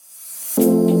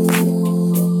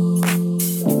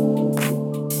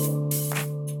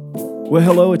Well,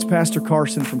 hello, it's Pastor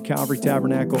Carson from Calvary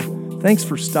Tabernacle. Thanks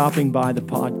for stopping by the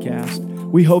podcast.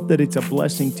 We hope that it's a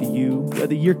blessing to you,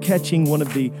 whether you're catching one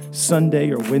of the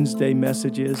Sunday or Wednesday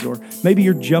messages, or maybe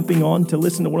you're jumping on to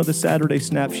listen to one of the Saturday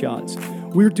snapshots.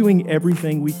 We're doing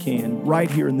everything we can right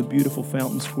here in the beautiful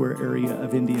Fountain Square area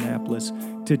of Indianapolis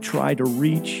to try to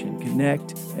reach and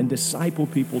connect and disciple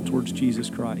people towards Jesus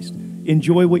Christ.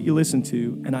 Enjoy what you listen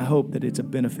to, and I hope that it's a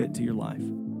benefit to your life.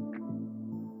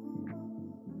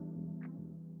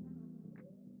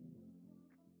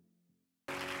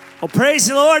 Well, praise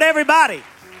the Lord, everybody.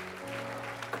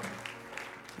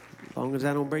 As long as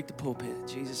I don't break the pulpit,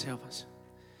 Jesus help us.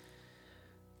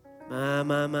 My.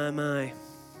 I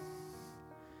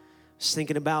was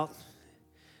thinking about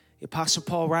the Apostle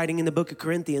Paul writing in the book of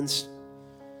Corinthians.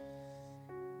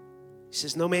 He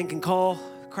says, no man can call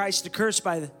Christ accursed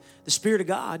by the Spirit of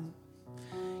God.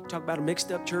 You talk about a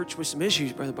mixed up church with some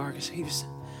issues, Brother Barkus. He was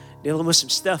dealing with some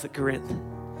stuff at Corinth.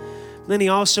 Then he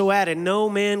also added, no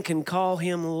man can call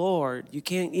him Lord. You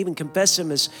can't even confess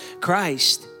him as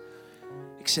Christ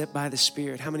except by the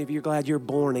Spirit. How many of you are glad you're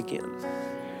born again?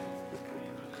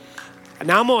 And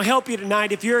now I'm going to help you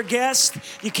tonight. If you're a guest,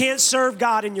 you can't serve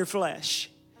God in your flesh.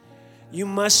 You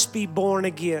must be born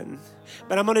again.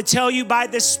 But I'm going to tell you by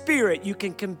the Spirit, you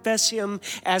can confess Him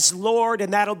as Lord,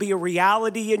 and that'll be a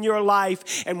reality in your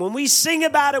life. And when we sing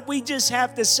about it, we just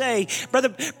have to say,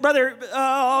 Brother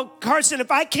Carson,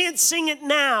 if I can't sing it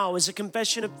now as a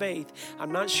confession of faith,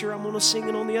 I'm not sure I'm going to sing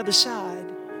it on the other side.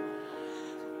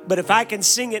 But if I can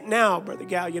sing it now, Brother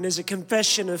Gallion, as a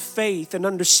confession of faith and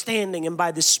understanding and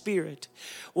by the Spirit,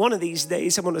 one of these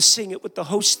days I'm going to sing it with the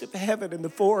host of heaven and the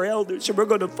four elders, and we're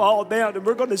going to fall down and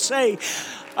we're going to say,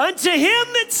 unto Him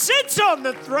that sits on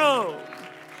the throne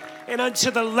and unto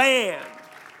the Lamb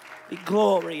be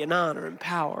glory and honor and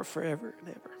power forever and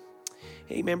ever.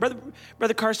 Amen.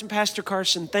 Brother Carson, Pastor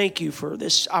Carson, thank you for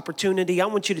this opportunity. I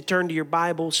want you to turn to your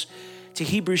Bibles to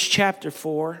Hebrews chapter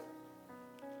 4.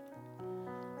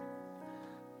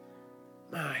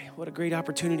 My, what a great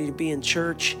opportunity to be in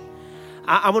church.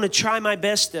 I want to try my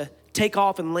best to take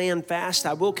off and land fast.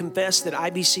 I will confess that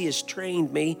IBC has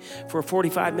trained me for a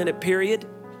 45-minute period,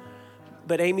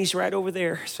 but Amy's right over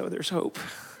there, so there's hope.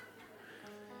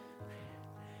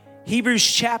 Hebrews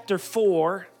chapter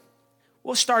 4,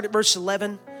 we'll start at verse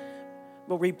 11.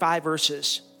 We'll read 5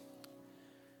 verses.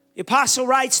 The apostle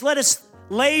writes, let us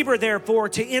labor, therefore,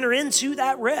 to enter into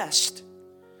that rest,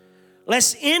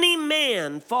 lest any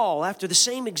man fall after the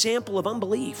same example of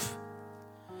unbelief.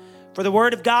 For the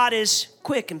word of God is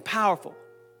quick and powerful,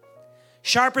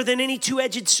 sharper than any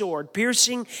two-edged sword,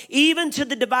 piercing even to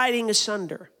the dividing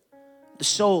asunder the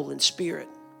soul and spirit,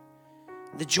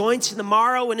 the joints and the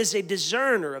marrow, and is a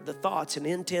discerner of the thoughts and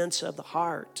intents of the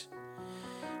heart.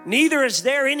 Neither is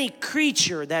there any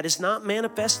creature that is not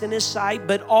manifest in His sight,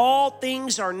 but all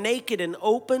things are naked and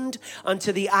opened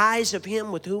unto the eyes of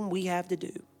Him with whom we have to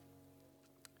do.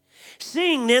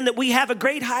 Seeing then that we have a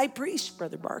great high priest,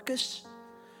 Brother Barkus,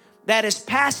 that is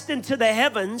passed into the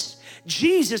heavens,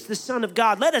 Jesus, the Son of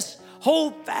God, let us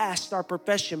hold fast our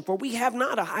profession, for we have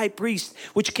not a high priest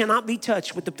which cannot be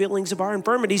touched with the feelings of our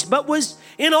infirmities, but was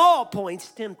in all points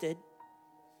tempted,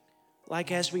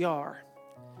 like as we are,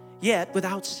 yet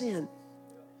without sin.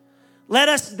 Let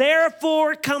us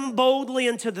therefore come boldly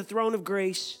unto the throne of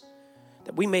grace,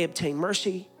 that we may obtain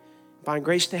mercy, find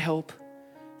grace to help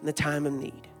in the time of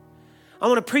need. I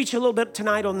want to preach a little bit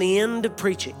tonight on the end of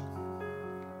preaching.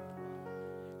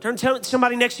 Turn to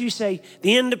somebody next to you, say,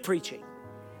 the end of preaching.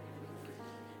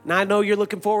 And I know you're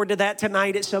looking forward to that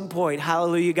tonight at some point.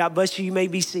 Hallelujah. God bless you. You may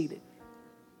be seated.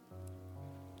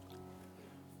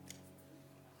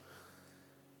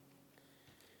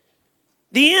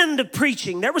 The end of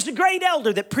preaching. There was a great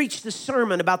elder that preached a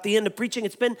sermon about the end of preaching.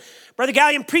 It's been, Brother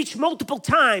Gallion preached multiple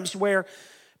times where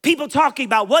people talking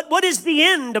about what is the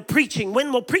end of preaching?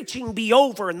 When will preaching be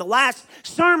over? And the last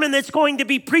sermon that's going to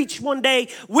be preached one day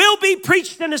will be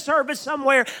preached in a service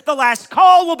somewhere. The last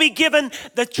call will be given.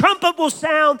 The trumpet will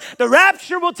sound. The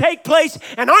rapture will take place.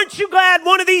 And aren't you glad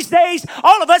one of these days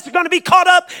all of us are going to be caught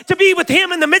up to be with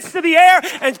Him in the midst of the air,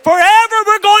 and forever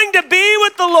we're going to be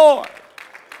with the Lord.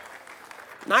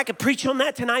 And I could preach on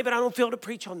that tonight, but I don't feel to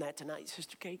preach on that tonight,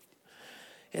 Sister Kate.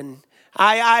 And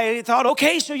I thought,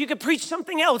 okay, so you could preach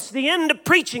something else. The end of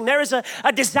preaching, there is a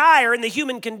desire in the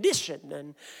human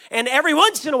condition. And every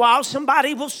once in a while,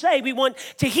 somebody will say, we want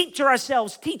to heap to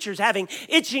ourselves teachers having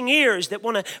itching ears that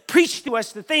want to preach to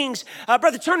us the things,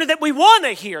 Brother Turner, that we want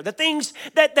to hear, the things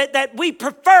that we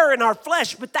prefer in our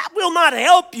flesh, but that will not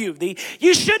help you.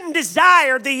 You shouldn't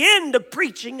desire the end of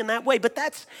preaching in that way, but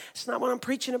that's not what I'm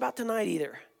preaching about tonight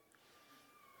either.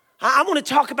 I want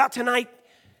to talk about tonight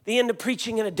the end of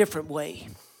preaching in a different way.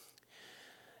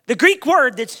 The Greek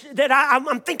word that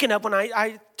I'm thinking of when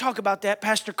I talk about that,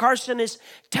 Pastor Carson, is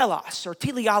telos or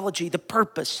teleology, the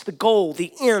purpose, the goal,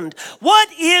 the end. What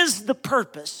is the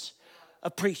purpose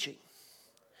of preaching?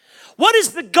 What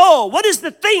is the goal? What is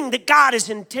the thing that God has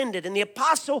intended? And the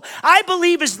apostle, I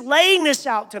believe, is laying this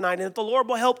out tonight. And if the Lord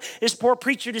will help this poor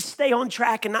preacher to stay on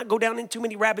track and not go down in too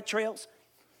many rabbit trails,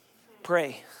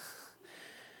 pray.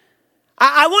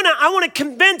 I want to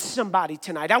convince somebody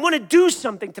tonight. I want to do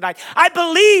something tonight. I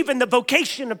believe in the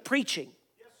vocation of preaching.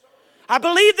 I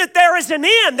believe that there is an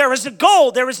end, there is a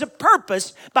goal, there is a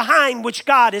purpose behind which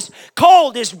God has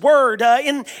called His word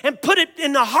and put it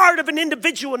in the heart of an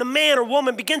individual, and a man or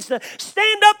woman begins to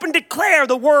stand up and declare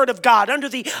the word of God under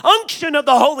the unction of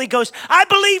the Holy Ghost. I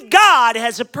believe God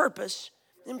has a purpose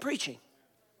in preaching.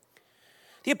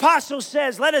 The apostle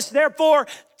says, let us therefore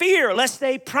fear lest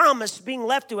they promise being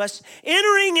left to us,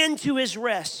 entering into His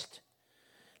rest,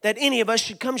 that any of us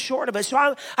should come short of us.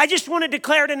 So I just want to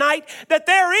declare tonight that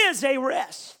there is a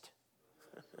rest.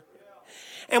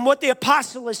 And what the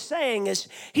apostle is saying is,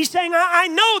 he's saying, I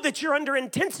know that you're under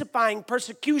intensifying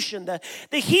persecution.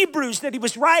 The Hebrews that he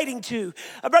was writing to,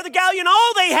 Brother Gallion,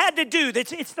 all they had to do,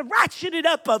 it's the ratcheted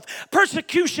up of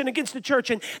persecution against the church.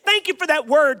 And thank you for that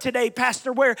word today,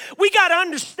 Pastor, where we got to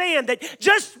understand that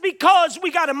just because we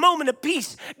got a moment of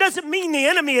peace doesn't mean the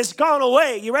enemy has gone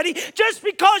away. You ready? Just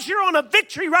because you're on a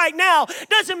victory right now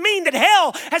doesn't mean that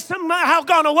hell has somehow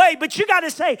gone away. But you got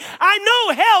to say, I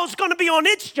know hell's going to be on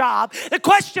its job. The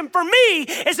question for me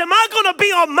is, am I going to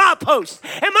be on my post?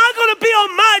 Am I going to be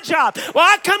on my job? Well,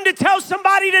 I come to tell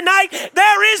somebody tonight,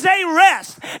 there is a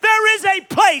rest. There is a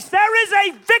place. There is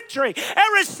a victory.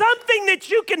 There is something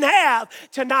that you can have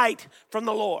tonight from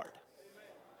the Lord.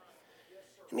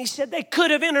 And he said they could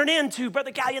have entered into,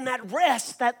 Brother Guy, in that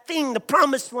rest, that thing, the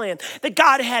promised land that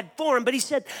God had for him. But he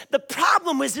said the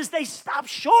problem was they stopped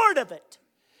short of it.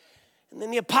 And then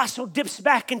the apostle dips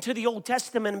back into the Old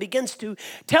Testament and begins to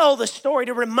tell the story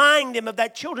to remind them of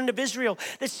that children of Israel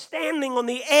that's standing on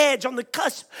the edge, on the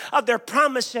cusp of their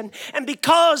promise. And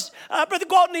because, Brother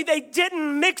Gwaltney, they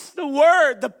didn't mix the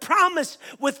word, the promise,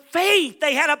 with faith.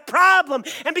 They had a problem.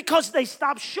 And because they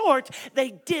stopped short,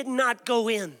 they did not go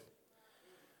in.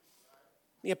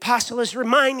 The apostle is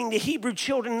reminding the Hebrew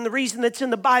children, and the reason that's in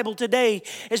the Bible today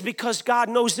is because God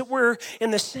knows that we're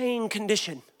in the same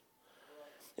condition.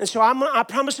 And so I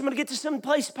promise I'm going to get to some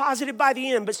place positive by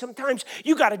the end, but sometimes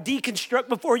you got to deconstruct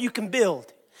before you can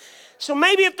build. So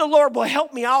maybe if the Lord will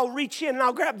help me, I'll reach in and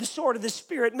I'll grab the sword of the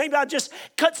Spirit. Maybe I'll just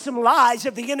cut some lies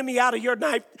of the enemy out of your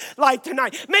life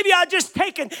tonight. Maybe I'll just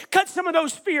take and cut some of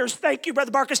those fears. Thank you,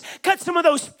 Brother Barkus. Cut some of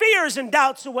those fears and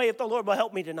doubts away if the Lord will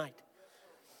help me tonight.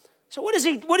 So what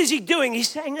is he doing? He's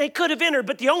saying they could have entered,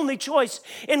 but the only choice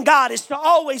in God is to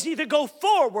always either go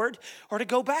forward or to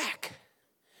go back.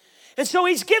 And so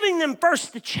he's giving them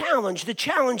first the challenge. The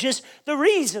challenge is the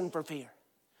reason for fear.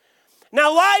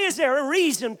 Now, why is there a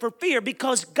reason for fear?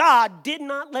 Because God did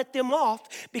not let them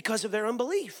off because of their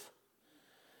unbelief.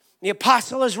 The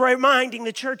apostle is reminding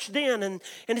the church then, and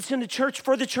it's in the church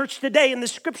for the church today in the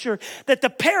scripture, that the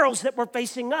perils that were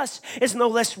facing us is no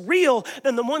less real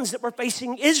than the ones that were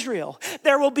facing Israel.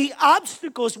 There will be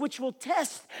obstacles which will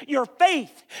test your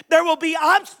faith. There will be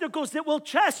obstacles that will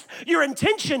test your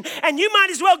intention, and you might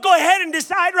as well go ahead and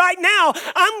decide right now,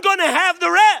 I'm going to have the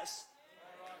rest.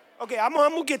 Okay, I'm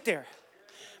going to get there.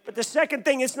 But the second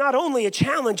thing, it's not only a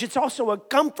challenge, it's also a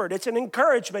comfort. It's an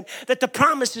encouragement that the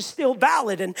promise is still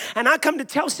valid. And I come to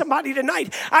tell somebody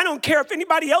tonight, I don't care if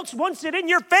anybody else wants it in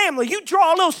your family. You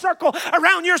draw a little circle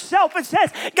around yourself and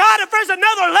says, God, if there's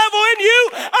another level in you,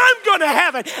 I'm going to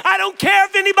have it. I don't care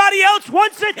if anybody else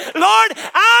wants it. Lord,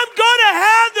 I'm going to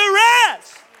have the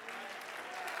rest.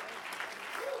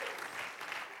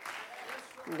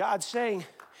 And God's saying,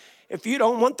 if you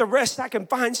don't want the rest, I can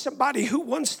find somebody who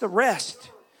wants the rest.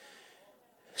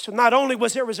 So not only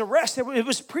was there a rest, it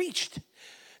was preached.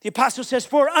 The apostle says,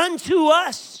 for unto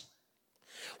us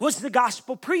was the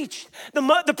gospel preached.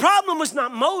 The problem was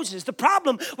not Moses. The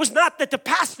problem was not that the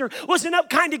pastor wasn't up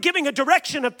kind of giving a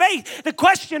direction of faith. The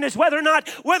question is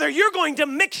whether you're going to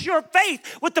mix your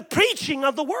faith with the preaching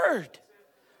of the word.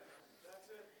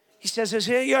 He says,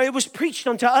 it was preached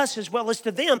unto us as well as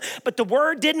to them, but the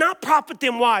word did not profit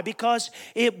them. Why? Because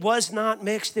it was not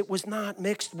mixed. It was not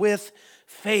mixed with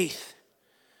faith.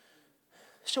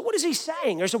 So what is he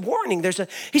saying? There's a warning.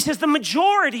 He says the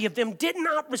majority of them did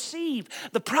not receive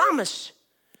the promise.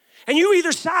 And you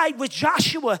either side with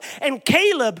Joshua and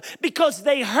Caleb because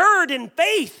they heard in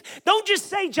faith. Don't just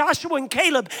say Joshua and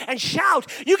Caleb and shout.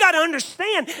 You got to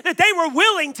understand that they were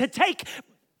willing to take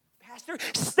Pastor,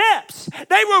 steps.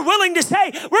 They were willing to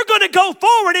say, we're going to go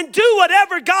forward and do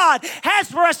whatever God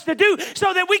has for us to do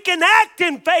so that we can act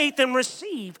in faith and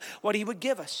receive what he would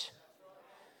give us.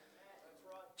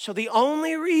 So the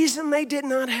only reason they did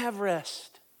not have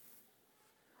rest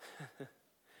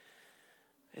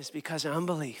is because of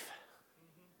unbelief.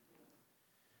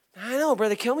 I know,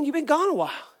 Brother Kilman, you've been gone a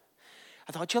while.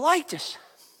 I thought you liked us.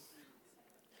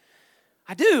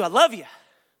 I do. I love you.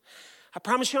 I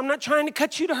promise you I'm not trying to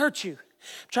cut you to hurt you.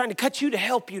 I'm trying to cut you to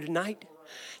help you tonight.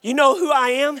 You know who I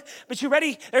am, but you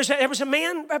ready? There was a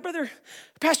man, Brother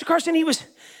Pastor Carson, he was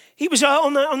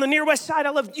on the near west side.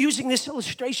 I love using this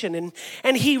illustration.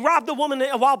 And he robbed a woman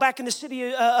a while back in the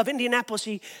city of Indianapolis.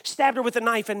 He stabbed her with a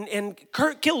knife and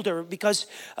killed her because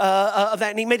of that.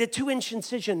 And he made a 2-inch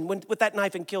incision with that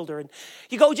knife and killed her. And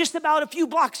you go just about a few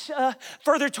blocks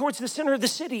further towards the center of the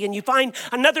city, and you find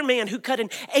another man who cut an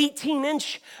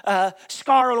 18-inch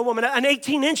scar on a woman, an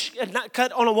 18-inch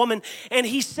cut on a woman. And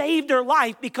he saved her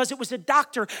life because it was a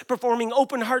doctor performing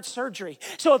open heart surgery.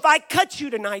 So if I cut you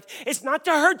tonight, it's not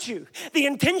to hurt you. The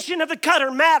intention of the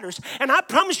cutter matters. And I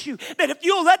promise you that if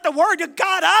you'll let the word of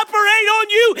God operate on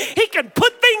you, he can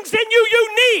put things in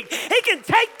you need. He can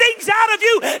take things out of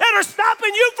you that are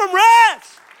stopping you from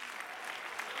rest.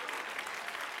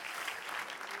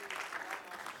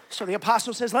 So the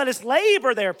apostle says, let us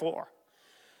labor therefore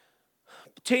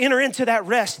to enter into that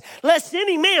rest, lest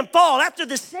any man fall after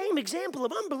the same example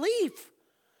of unbelief.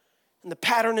 And the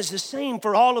pattern is the same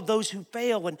for all of those who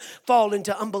fail and fall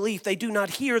into unbelief. They do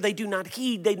not hear, they do not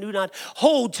heed, they do not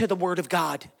hold to the word of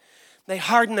God. They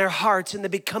harden their hearts and they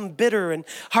become bitter and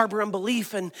harbor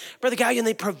unbelief. And Brother Gallion,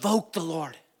 they provoke the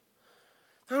Lord.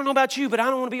 I don't know about you, but I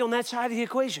don't want to be on that side of the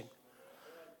equation.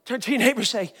 Turn to your neighbor and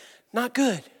say, not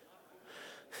good.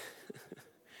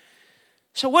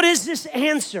 So what is this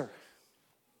answer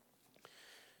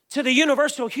to the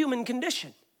universal human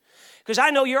condition? Because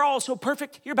I know you're all so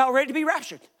perfect, you're about ready to be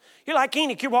raptured. You're like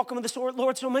Enoch, you're walking with the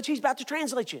Lord so much, he's about to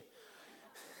translate you.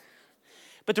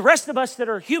 But the rest of us that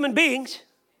are human beings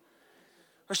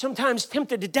are sometimes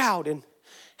tempted to doubt and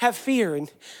have fear.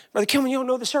 And Brother Kilman, you don't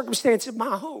know the circumstance of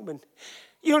my home. And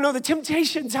you don't know the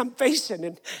temptations I'm facing.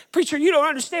 And preacher, you don't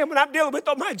understand what I'm dealing with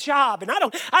on my job. And I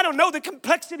don't know the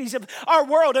complexities of our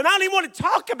world. And I don't even want to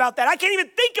talk about that. I can't even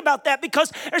think about that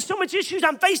because there's so much issues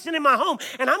I'm facing in my home.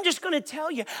 And I'm just going to tell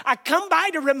you, I come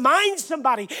by to remind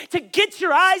somebody to get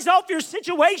your eyes off your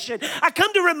situation. I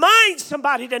come to remind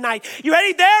somebody tonight. You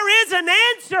ready? There is an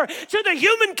answer to the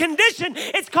human condition.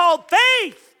 It's called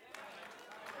faith.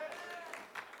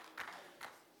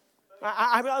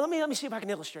 Let me see if I can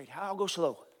illustrate. I'll go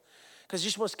slow because I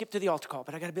just want to skip to the altar call,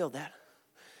 but I got to build that.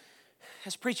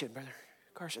 That's preaching, Brother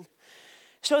Carson.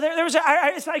 So there was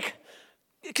it's like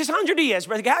Cassandra Diaz,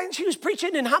 Brother Guy, and she was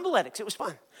preaching in homiletics. It was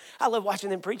fun. I love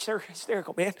watching them preach. They're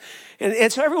hysterical, man.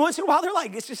 And so every once in a while,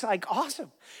 it's just like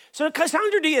awesome. So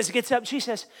Cassandra Diaz gets up. She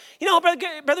says, you know,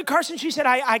 Brother Carson, she said,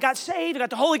 I got saved. I got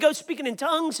the Holy Ghost speaking in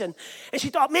tongues. And she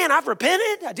thought, man, I've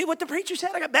repented. I did what the preacher said.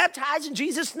 I got baptized in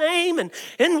Jesus' name and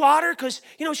in water because,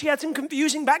 you know, she had some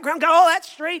confusing background. Got all that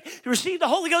straight. Received the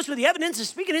Holy Ghost with the evidence of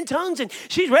speaking in tongues. And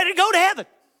she's ready to go to heaven.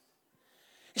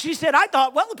 And she said, I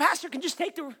thought, well, the pastor can just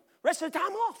take the rest of the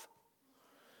time off.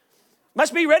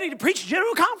 Must be ready to preach a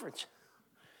general conference.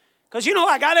 Because, you know,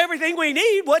 I got everything we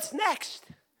need. What's next?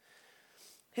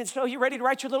 And so you're ready to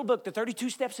write your little book, The 32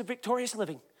 Steps of Victorious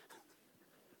Living.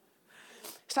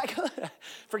 It's like,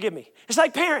 forgive me. It's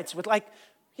like parents with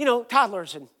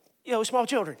toddlers and, small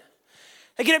children.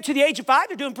 They get up to the age of 5,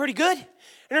 they're doing pretty good. And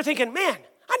they're thinking, man,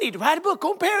 I need to write a book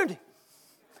on parenting.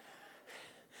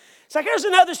 It's like there's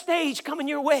another stage coming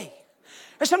your way.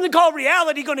 There's something called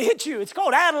reality going to hit you. It's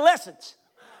called adolescence.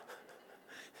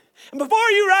 And before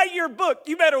you write your book,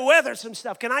 you better weather some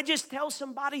stuff. Can I just tell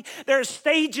somebody there's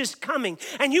stages coming?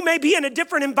 And you may be in a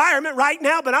different environment right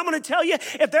now, but I'm going to tell you,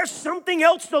 if there's something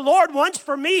else the Lord wants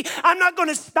for me, I'm not going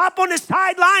to stop on the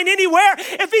sideline anywhere.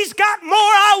 If he's got more,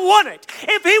 I want it.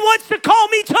 If he wants to call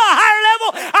me to a higher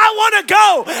level, I want to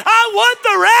go. I want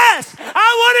the rest. I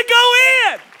want to go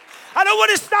in. I don't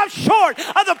want to stop short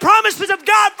of the promises of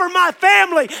God for my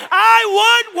family. I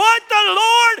want what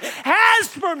the Lord has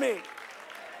for me.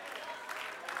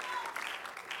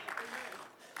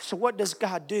 So what does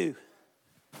God do?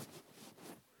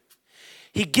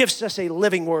 He gives us a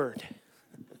living word.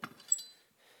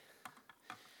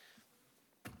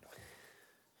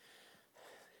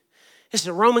 This is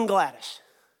a Roman Gladys.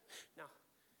 No,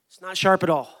 it's not sharp at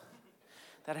all.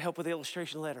 That'll help with the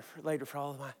illustration later for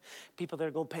all of my people that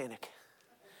are going to panic.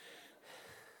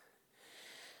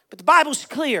 But the Bible's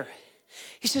clear.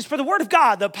 He says, for the word of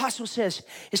God, the apostle says,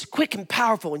 is quick and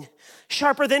powerful and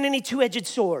sharper than any two-edged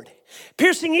sword,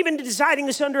 piercing even to dividing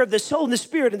asunder of the soul and the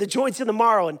spirit and the joints and the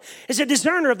marrow, and is a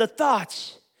discerner of the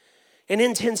thoughts and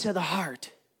intents of the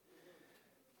heart.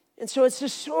 And so it's the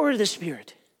sword of the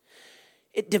Spirit.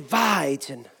 It divides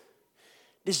and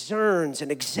discerns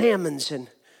and examines and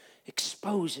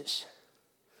exposes.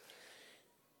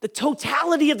 The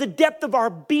totality of the depth of our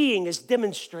being is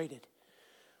demonstrated.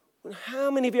 How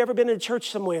many of you ever been in a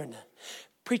church somewhere and the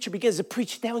preacher begins to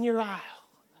preach down your aisle?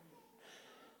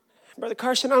 Brother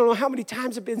Carson, I don't know how many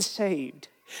times I've been saved.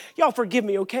 Y'all forgive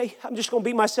me, okay? I'm just going to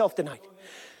be myself tonight.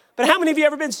 But how many of you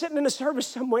ever been sitting in a service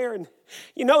somewhere and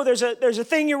you know there's a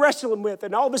thing you're wrestling with,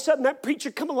 and all of a sudden that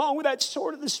preacher come along with that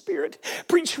sword of the Spirit,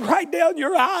 preach right down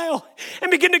your aisle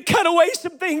and begin to cut away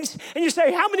some things, and you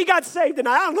say, how many got saved? And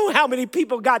I don't know how many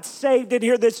people got saved in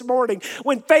here this morning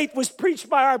when faith was preached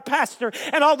by our pastor,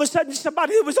 and all of a sudden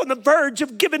somebody that was on the verge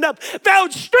of giving up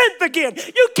found strength again.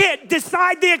 You can't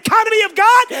decide the economy of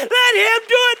God. Let him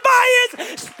do it by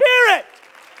his Spirit.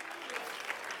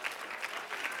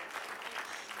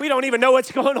 We don't even know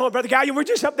what's going on, Brother Gallion. We're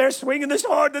just up there swinging the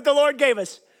sword that the Lord gave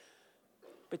us.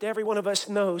 But every one of us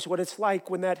knows what it's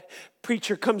like when that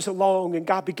preacher comes along and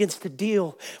God begins to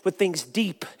deal with things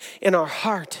deep in our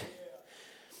heart.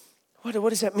 What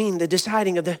does that mean? The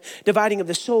dividing of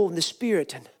the soul and the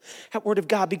spirit. And that word of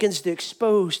God begins to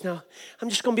expose. Now, I'm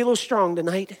just going to be a little strong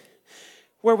tonight,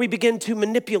 where we begin to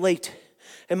manipulate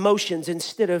emotions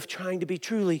instead of trying to be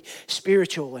truly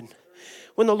spiritual. And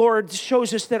when the Lord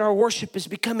shows us that our worship is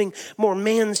becoming more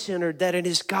man-centered than it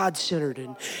is God-centered,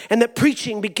 and that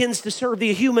preaching begins to serve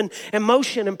the human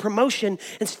emotion and promotion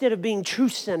instead of being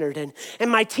truth-centered,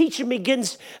 and my teaching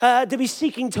begins to be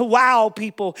seeking to wow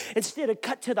people instead of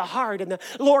cut to the heart, and the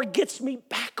Lord gets me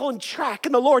back on track,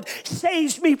 and the Lord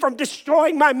saves me from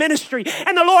destroying my ministry,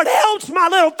 and the Lord helps my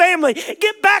little family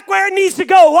get back where it needs to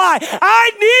go. Why?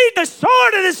 I need the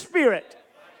sword of the Spirit.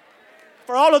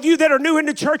 For all of you that are new in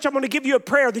the church, I'm going to give you a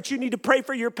prayer that you need to pray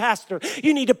for your pastor.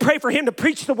 You need to pray for him to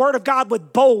preach the word of God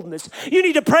with boldness. You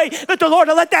need to pray that the Lord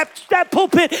will let that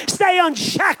pulpit stay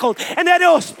unshackled and that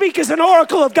it'll speak as an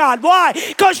oracle of God. Why?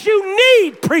 Because you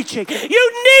need preaching.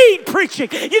 You need preaching.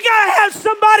 You got to have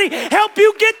somebody help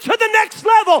you get to the next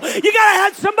level. You got to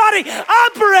have somebody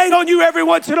operate on you every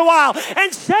once in a while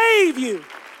and save you.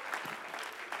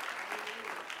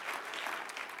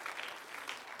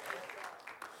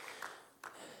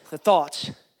 The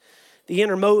thoughts, the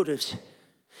inner motives,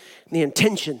 the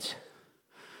intentions,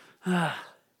 where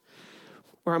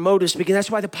our motives begin.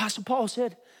 That's why the Apostle Paul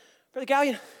said, Brother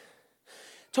Gallion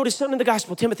told his son in the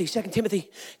gospel, Timothy, 2 Timothy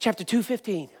chapter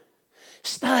 2:15,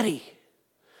 study.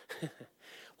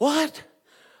 What?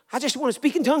 I just want to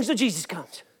speak in tongues till Jesus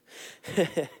comes.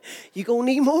 You're going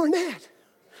to need more than that.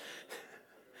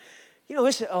 You know,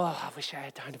 listen, I wish I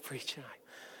had time to preach tonight.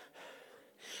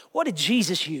 What did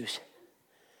Jesus use?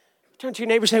 Turn to your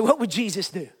neighbor and say, what would Jesus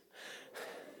do?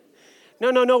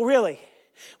 No, really.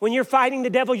 When you're fighting the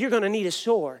devil, you're going to need a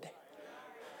sword.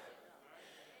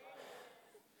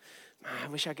 I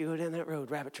wish I could go down that road,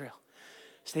 rabbit trail.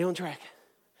 Stay on track.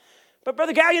 But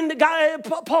Brother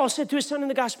Gallion, Paul said to his son in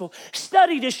the gospel,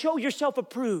 study to show yourself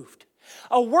approved,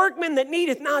 a workman that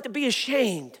needeth not to be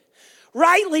ashamed,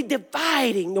 rightly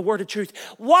dividing the word of truth.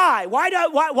 Why?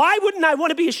 Why wouldn't I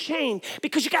want to be ashamed?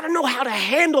 Because you got to know how to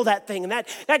handle that thing. And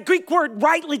that Greek word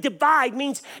rightly divide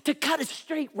means to cut a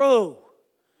straight row.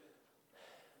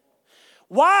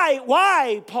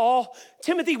 Why, Paul?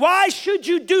 Timothy, why should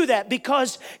you do that?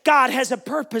 Because God has a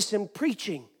purpose in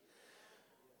preaching.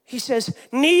 He says,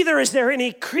 neither is there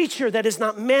any creature that is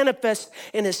not manifest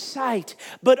in his sight,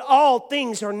 but all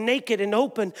things are naked and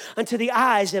open unto the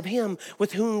eyes of him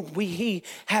with whom he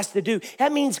has to do.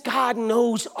 That means God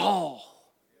knows all.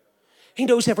 He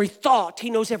knows every thought. He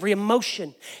knows every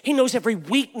emotion. He knows every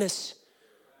weakness.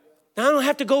 Now, I don't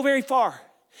have to go very far.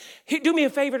 Here, do me a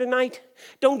favor tonight.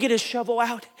 Don't get a shovel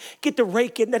out. Get the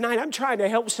rake in tonight. I'm trying to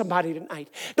help somebody tonight.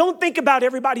 Don't think about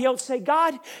everybody else. Say,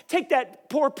 God, take that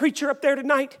poor preacher up there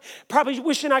tonight. Probably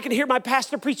wishing I could hear my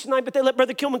pastor preach tonight, but they let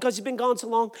Brother Kilman because he's been gone so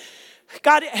long.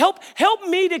 God, help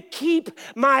me to keep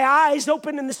my eyes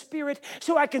open in the Spirit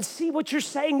so I can see what you're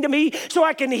saying to me, so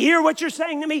I can hear what you're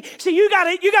saying to me. See, you got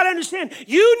to understand,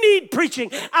 you need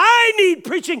preaching. I need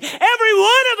preaching. Every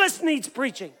one of us needs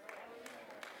preaching.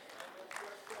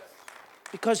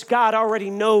 Because God already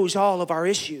knows all of our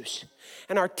issues.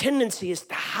 And our tendency is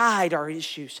to hide our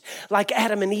issues. Like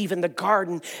Adam and Eve in the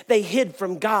garden, they hid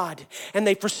from God and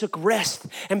they forsook rest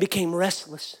and became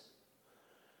restless.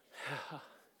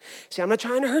 See, I'm not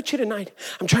trying to hurt you tonight.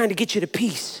 I'm trying to get you to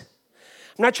peace.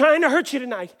 I'm I'm not trying to hurt you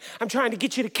tonight. I'm trying to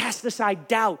get you to cast aside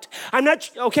doubt.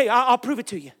 I'll prove it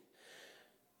to you.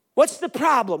 What's the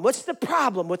problem? What's the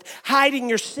problem with hiding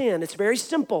your sin? It's very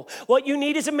simple. What you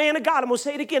need is a man of God. And we'll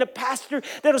say it again, a pastor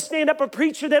that'll stand up, a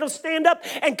preacher that'll stand up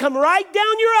and come right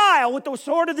down your aisle with the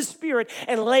sword of the Spirit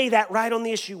and lay that right on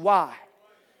the issue. Why?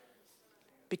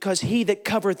 Because he that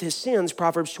covereth his sins,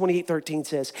 Proverbs 28:13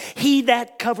 says, he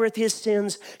that covereth his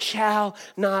sins shall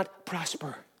not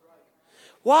prosper.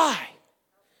 Why?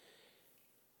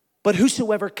 But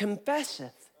whosoever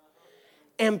confesseth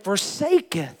and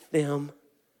forsaketh them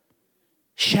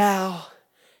shall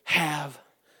have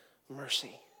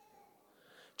mercy.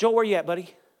 Joel, where you at,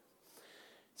 buddy?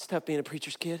 It's tough being a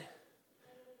preacher's kid.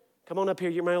 Come on up here.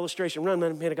 You're my illustration. Run,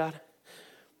 man of God.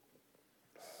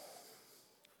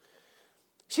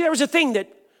 See, there was a thing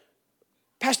that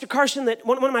Pastor Carson, that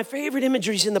one of my favorite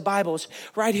imageries in the Bible is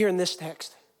right here in this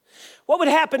text. What would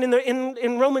happen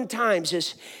in Roman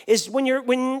times is when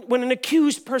an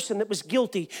accused person that was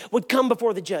guilty would come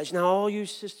before the judge. Now, all you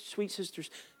sweet sisters,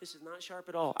 this is not sharp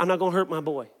at all. I'm not going to hurt my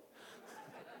boy.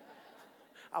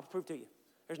 I'll prove to you.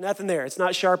 There's nothing there. It's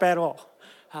not sharp at all.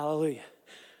 Hallelujah.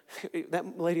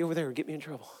 That lady over there would get me in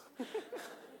trouble.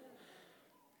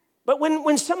 But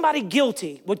when somebody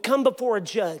guilty would come before a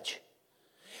judge,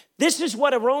 this is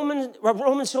what a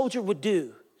Roman soldier would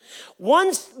do.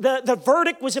 Once the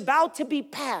verdict was about to be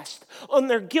passed on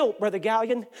their guilt, Brother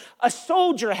Gallion, a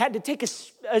soldier had to take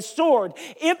a sword.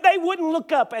 If they wouldn't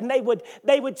look up, and they would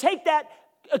take that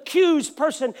accused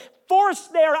person, force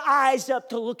their eyes up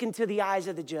to look into the eyes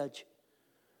of the judge.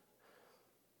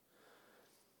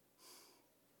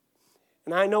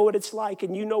 And I know what it's like,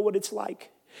 and you know what it's like,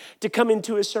 to come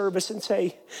into a service and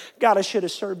say, God, I should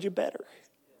have served you better.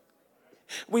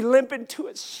 We limp into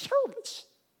a service.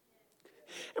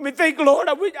 And we think, Lord,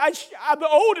 I'm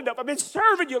old enough. I've been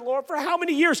serving you, Lord, for how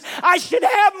many years? I should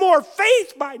have more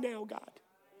faith by now, God.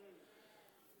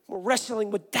 We're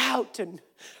wrestling with doubt, and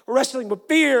we're wrestling with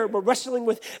fear. We're wrestling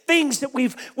with things that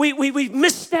we've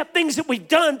misstepped, things that we've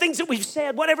done, things that we've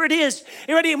said, whatever it is.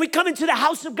 You ready? And we come into the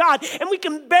house of God, and we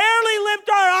can barely lift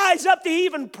our eyes up to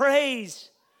even praise.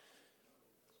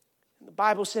 And the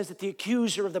Bible says that the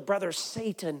accuser of the brother,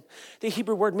 Satan, the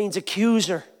Hebrew word means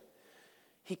accuser.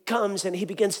 He comes and he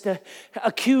begins to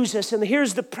accuse us. And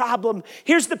here's the problem.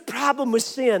 Here's the problem with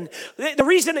sin. The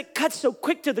reason it cuts so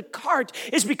quick to the heart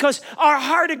is because our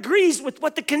heart agrees with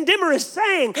what the condemner is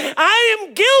saying. I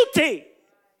am guilty.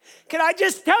 Can I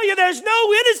just tell you, there's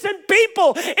no innocent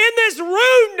people in this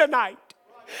room tonight.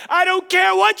 I don't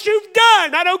care what you've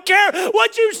done. I don't care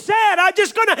what you said. I'm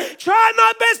just going to try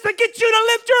my best to get you to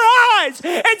lift your eyes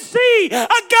and see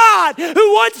a God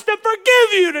who wants to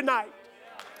forgive you tonight.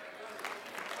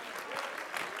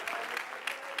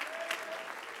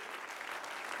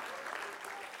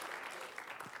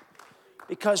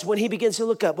 Because when he begins to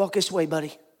look up, walk this way, buddy.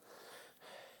 The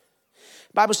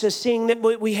Bible says, seeing that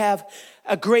we have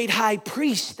a great high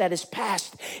priest that is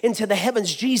passed into the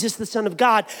heavens, Jesus, the Son of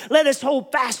God, let us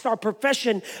hold fast our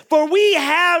profession. For we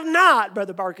have not,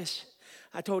 Brother Barkus.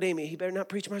 I told Amy, he better not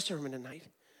preach my sermon tonight.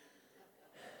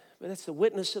 But that's the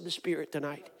witness of the Spirit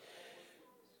tonight.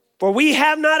 For we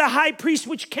have not a high priest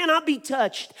which cannot be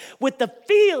touched with the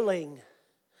feeling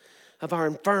of our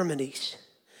infirmities,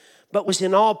 but was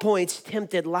in all points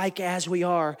tempted like as we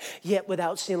are, yet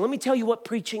without sin. Let me tell you what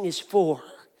preaching is for.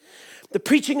 The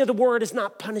preaching of the word is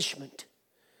not punishment.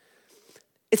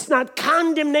 It's not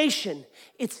condemnation.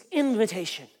 It's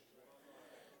invitation.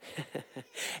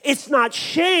 It's not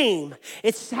shame.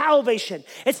 It's salvation.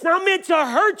 It's not meant to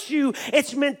hurt you.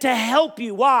 It's meant to help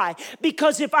you. Why?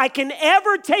 Because if I can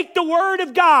ever take the word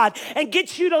of God and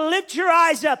get you to lift your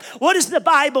eyes up, what does the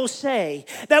Bible say?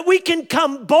 That we can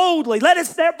come boldly. Let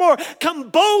us therefore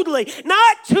come boldly,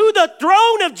 not to the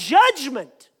throne of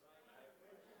judgment,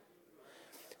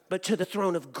 but to the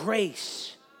throne of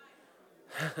grace.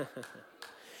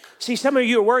 See, some of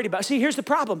you are worried about, here's the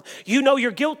problem. You know you're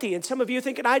guilty, and some of you are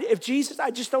thinking, if Jesus, I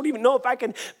just don't even know if I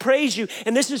can praise you.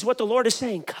 And this is what the Lord is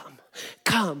saying,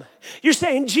 come. You're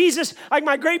saying, Jesus, like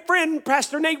my great friend,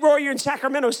 Pastor Nate Royer in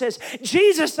Sacramento says,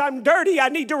 Jesus, I'm dirty, I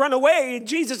need to run away. And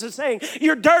Jesus is saying,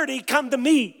 you're dirty, come to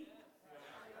me.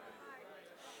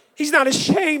 He's not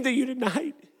ashamed of you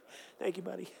tonight. Thank you,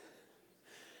 buddy.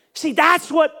 See, that's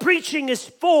what preaching is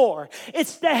for.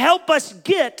 It's to help us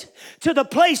get to the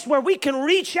place where we can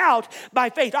reach out by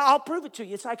faith. I'll prove it to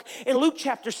you. It's like in Luke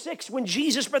chapter 6 when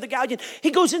Jesus, Brother Gallion, he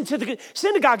goes into the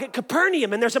synagogue at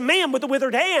Capernaum and there's a man with a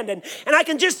withered hand. And I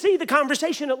can just see the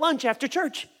conversation at lunch after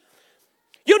church.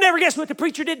 You'll never guess what the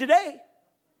preacher did today.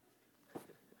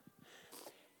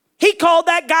 He called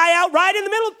that guy out right in the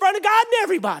middle in front of God and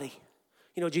everybody.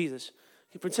 You know, Jesus,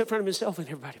 He puts in front of himself and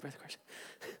everybody, Brother Carson.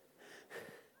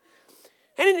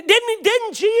 And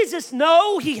didn't Jesus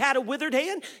know he had a withered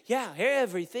hand? Yeah,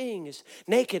 everything is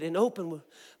naked and open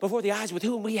before the eyes with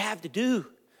whom we have to do.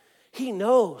 He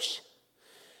knows.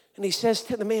 And he says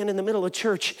to the man in the middle of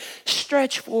church,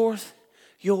 stretch forth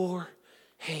your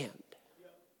hand.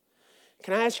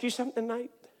 Can I ask you something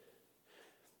tonight?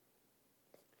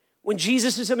 When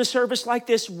Jesus is in a service like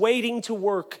this, waiting to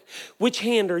work, which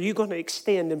hand are you going to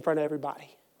extend in front of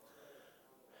everybody?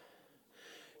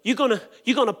 You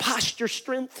gonna posture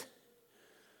strength?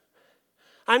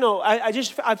 I know,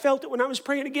 I felt it when I was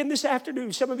praying again this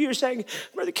afternoon. Some of you are saying,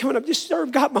 Brother Kim, I've just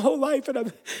served God my whole life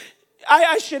and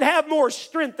I should have more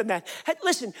strength than that. Hey,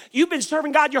 listen, you've been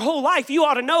serving God your whole life. You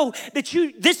ought to know that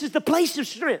this is the place of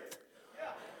strength.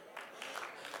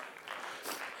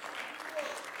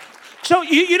 So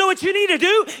you know what you need to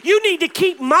do? You need to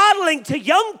keep modeling to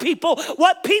young people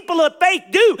what people of faith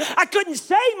do. I couldn't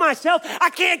save myself. I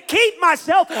can't keep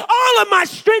myself. All of my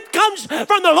strength comes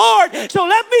from the Lord. So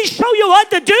let me show you what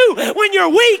to do. When you're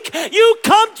weak, you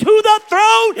come to the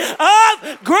throne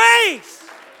of grace.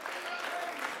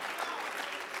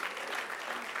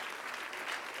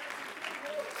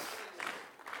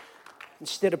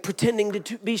 Instead of pretending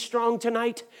to be strong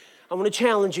tonight, I want to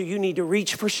challenge you. You need to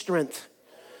reach for strength.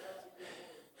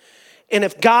 And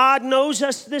if God knows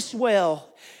us this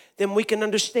well, then we can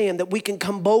understand that we can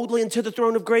come boldly into the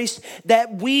throne of grace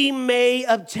that we may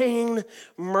obtain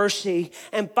mercy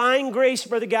and find grace,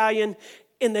 Brother Gallion,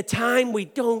 in the time we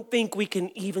don't think we can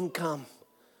even come.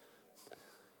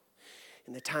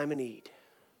 In the time of need.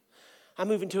 I'm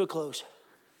moving to a close.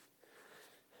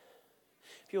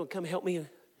 If you want to come help me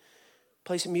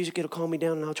play some music, it'll calm me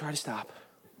down and I'll try to stop.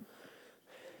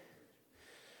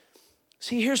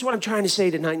 See, here's what I'm trying to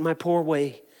say tonight in my poor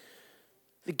way.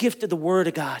 The gift of the Word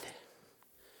of God.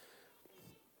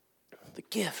 The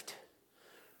gift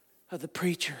of the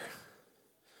preacher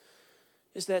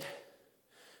is that,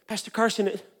 Pastor Carson,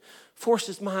 it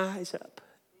forces my eyes up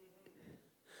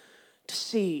to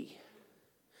see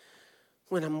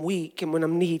when I'm weak and when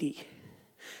I'm needy.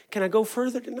 Can I go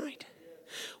further tonight?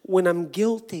 When I'm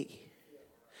guilty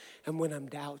and when I'm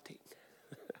doubting.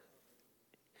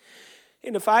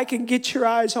 And if I can get your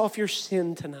eyes off your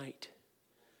sin tonight,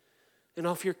 and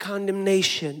off your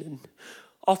condemnation, and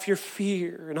off your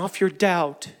fear, and off your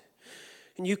doubt,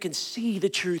 and you can see the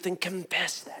truth and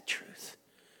confess that truth,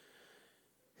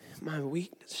 my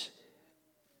weakness,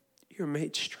 you're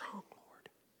made strong, Lord.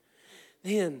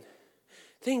 Then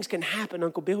things can happen,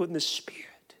 Uncle Bill, in the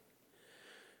Spirit.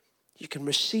 You can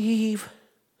receive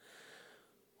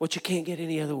what you can't get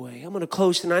any other way. I'm going to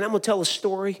close tonight. I'm going to tell a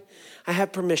story. I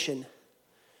have permission.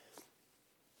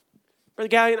 Brother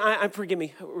Gallion, I forgive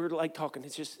me. We're like talking.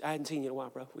 It's just, I hadn't seen you in a while,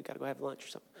 bro. We got to go have lunch or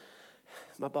something.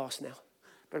 My boss now.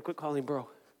 Better quit calling him bro.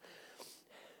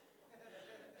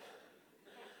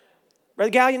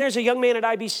 Brother Gallion, there's a young man at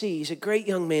IBC. He's a great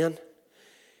young man.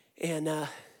 And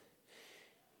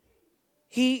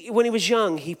when he was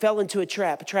young, he fell into a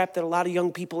trap that a lot of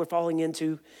young people are falling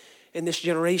into in this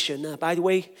generation. By the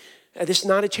way, this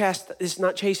is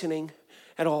not chastening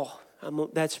at all.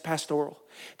 That's pastoral.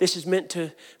 This is meant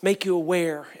to make you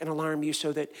aware and alarm you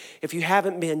so that if you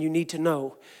haven't been, you need to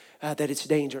know that it's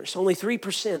dangerous. Only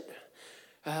 3%,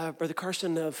 Brother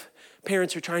Carson, of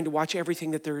parents are trying to watch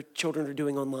everything that their children are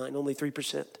doing online. Only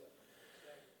 3%.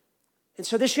 And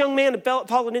so this young man had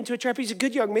fallen into a trap. He's a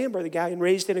good young man, Brother Guy, and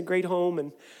raised in a great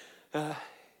home. And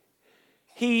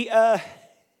he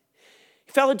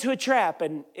fell into a trap.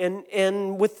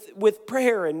 And with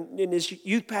prayer, and his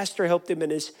youth pastor helped him,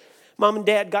 and his mom and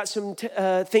dad got some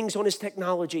things on his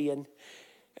technology and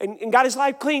got his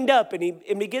life cleaned up. And he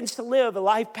begins to live a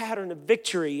life pattern of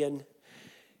victory. And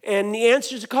he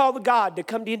answers a call to God to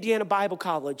come to Indiana Bible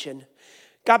College. And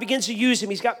God begins to use him.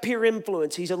 He's got peer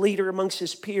influence. He's a leader amongst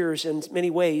his peers in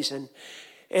many ways. And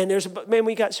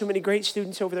we got so many great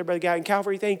students over there, Brother Guy. And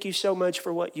Calvary, thank you so much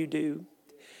for what you do.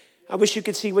 I wish you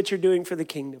could see what you're doing for the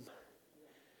kingdom.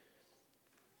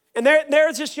 And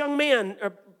there's this young man,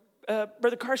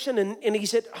 Brother Carson, and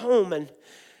he's at home, and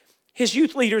his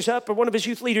youth leader's up, or one of his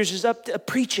youth leaders is up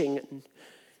preaching.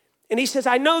 And he says,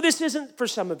 I know this isn't for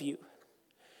some of you,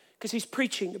 because he's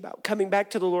preaching about coming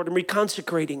back to the Lord and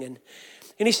reconsecrating. And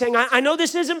he's saying, I know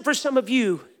this isn't for some of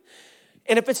you.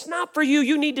 And if it's not for you,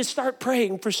 you need to start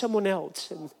praying for someone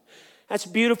else. And that's a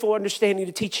beautiful understanding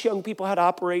to teach young people how to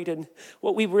operate in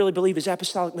what we really believe is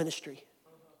apostolic ministry.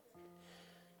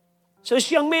 So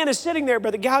this young man is sitting there,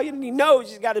 Brother Gallion, and he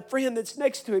knows he's got a friend that's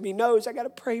next to him. He knows I got to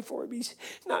pray for him. He's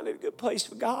not in a good place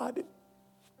with God. And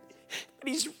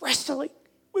he's wrestling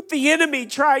with the enemy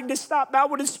trying to stop. Now I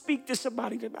want to speak to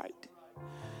somebody tonight.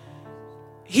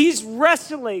 He's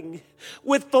wrestling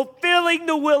with fulfilling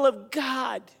the will of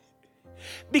God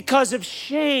because of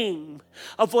shame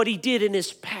of what he did in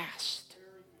his past.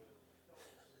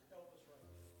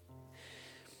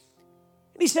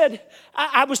 And he said,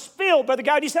 I was filled, Brother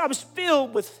God, he said, I was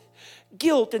filled with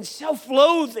guilt and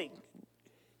self-loathing.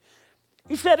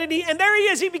 He said, and there he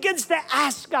is. He begins to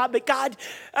ask God, but God,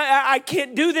 I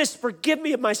can't do this. Forgive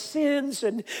me of my sins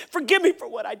and forgive me for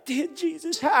what I did,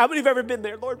 Jesus. How many have ever been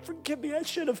there? Lord, forgive me. I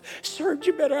should have served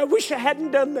you better. I wish I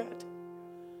hadn't done that.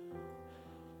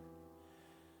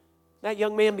 That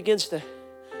young man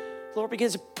Lord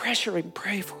begins to pressure him,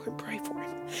 pray for him.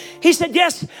 He said,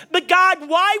 yes, but God,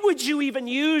 why would you even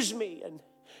use me? And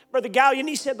Brother Gallion,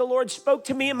 he said, the Lord spoke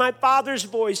to me in my Father's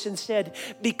voice and said,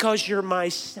 because you're my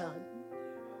son.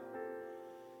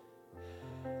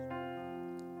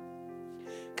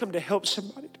 Come to help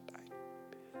somebody tonight.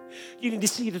 You need to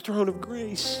see the throne of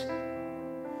grace.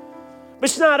 But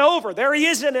it's not over. There he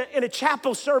is in a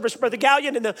chapel service, Brother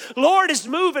Gallion, and the Lord is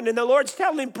moving, and the Lord's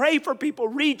telling him, pray for people,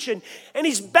 reach. And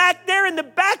he's back there in the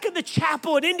back of the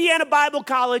chapel at Indiana Bible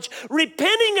College,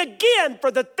 repenting again for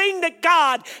the thing that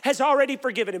God has already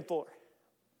forgiven him for.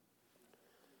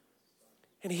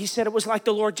 And he said it was like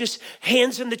the Lord just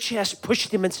hands in the chest,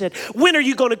 pushed him and said, when are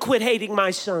you going to quit hating my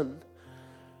son?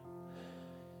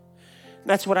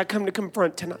 That's what I come to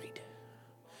confront tonight.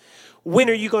 When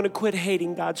are you going to quit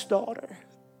hating God's daughter?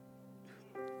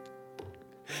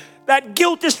 That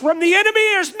guilt is from the enemy.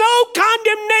 There's no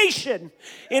condemnation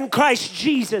in Christ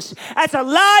Jesus. That's a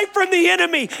lie from the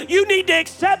enemy. You need to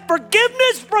accept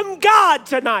forgiveness from God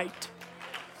tonight.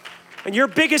 And your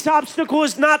biggest obstacle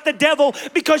is not the devil,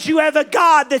 because you have a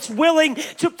God that's willing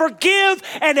to forgive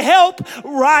and help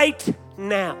right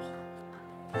now.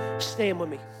 Stand with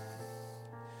me.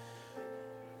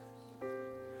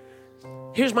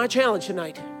 Here's my challenge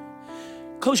tonight.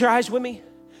 Close your eyes with me.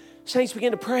 Saints,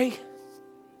 begin to pray.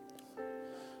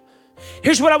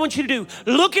 Here's what I want you to do.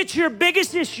 Look at your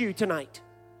biggest issue tonight.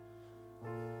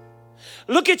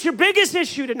 Look at your biggest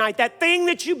issue tonight, that thing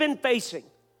that you've been facing.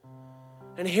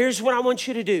 And here's what I want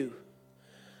you to do.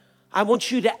 I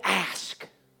want you to ask.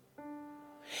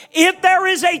 If there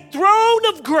is a throne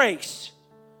of grace,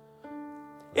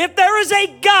 if there is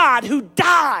a God who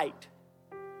died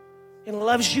and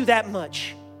loves you that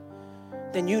much,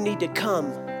 then you need to come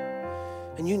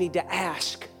and you need to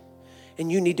ask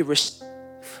and you need to receive.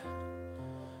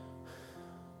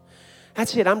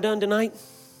 That's it. I'm done tonight.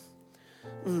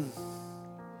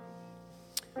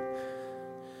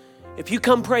 If you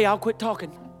come pray, I'll quit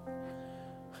talking.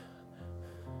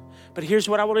 But here's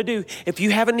what I want to do. If you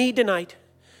have a need tonight,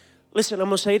 listen, I'm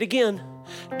going to say it again.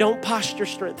 Don't posture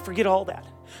strength. Forget all that.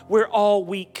 We're all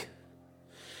weak.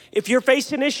 If you're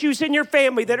facing issues in your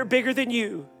family that are bigger than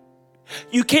you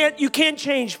can't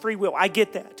change free will. I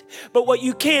get that. But what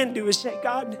you can do is say,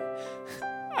 God,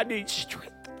 I need strength.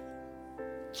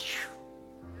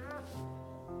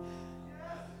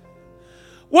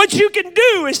 What you can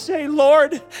do is say,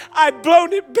 Lord, I've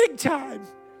blown it big time.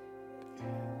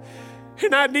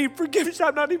 And I need forgiveness.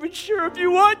 I'm not even sure if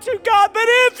you want to, God, but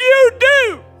if you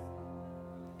do,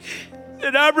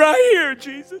 then I'm right here,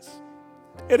 Jesus.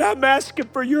 And I'm asking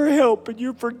for your help and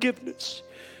your forgiveness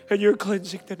and your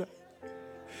cleansing tonight.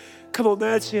 Come on,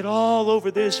 that's it, all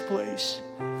over this place.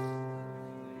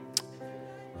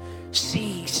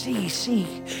 See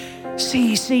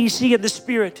in the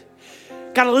Spirit.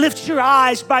 Got to lift your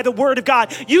eyes by the Word of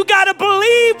God. You got to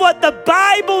believe what the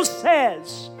Bible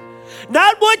says.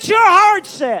 Not what your heart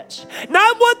says.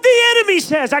 Not what the enemy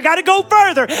says. I got to go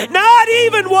further. Not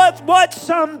even what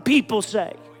some people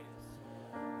say.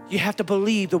 You have to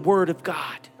believe the Word of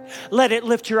God. Let it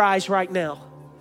lift your eyes right now.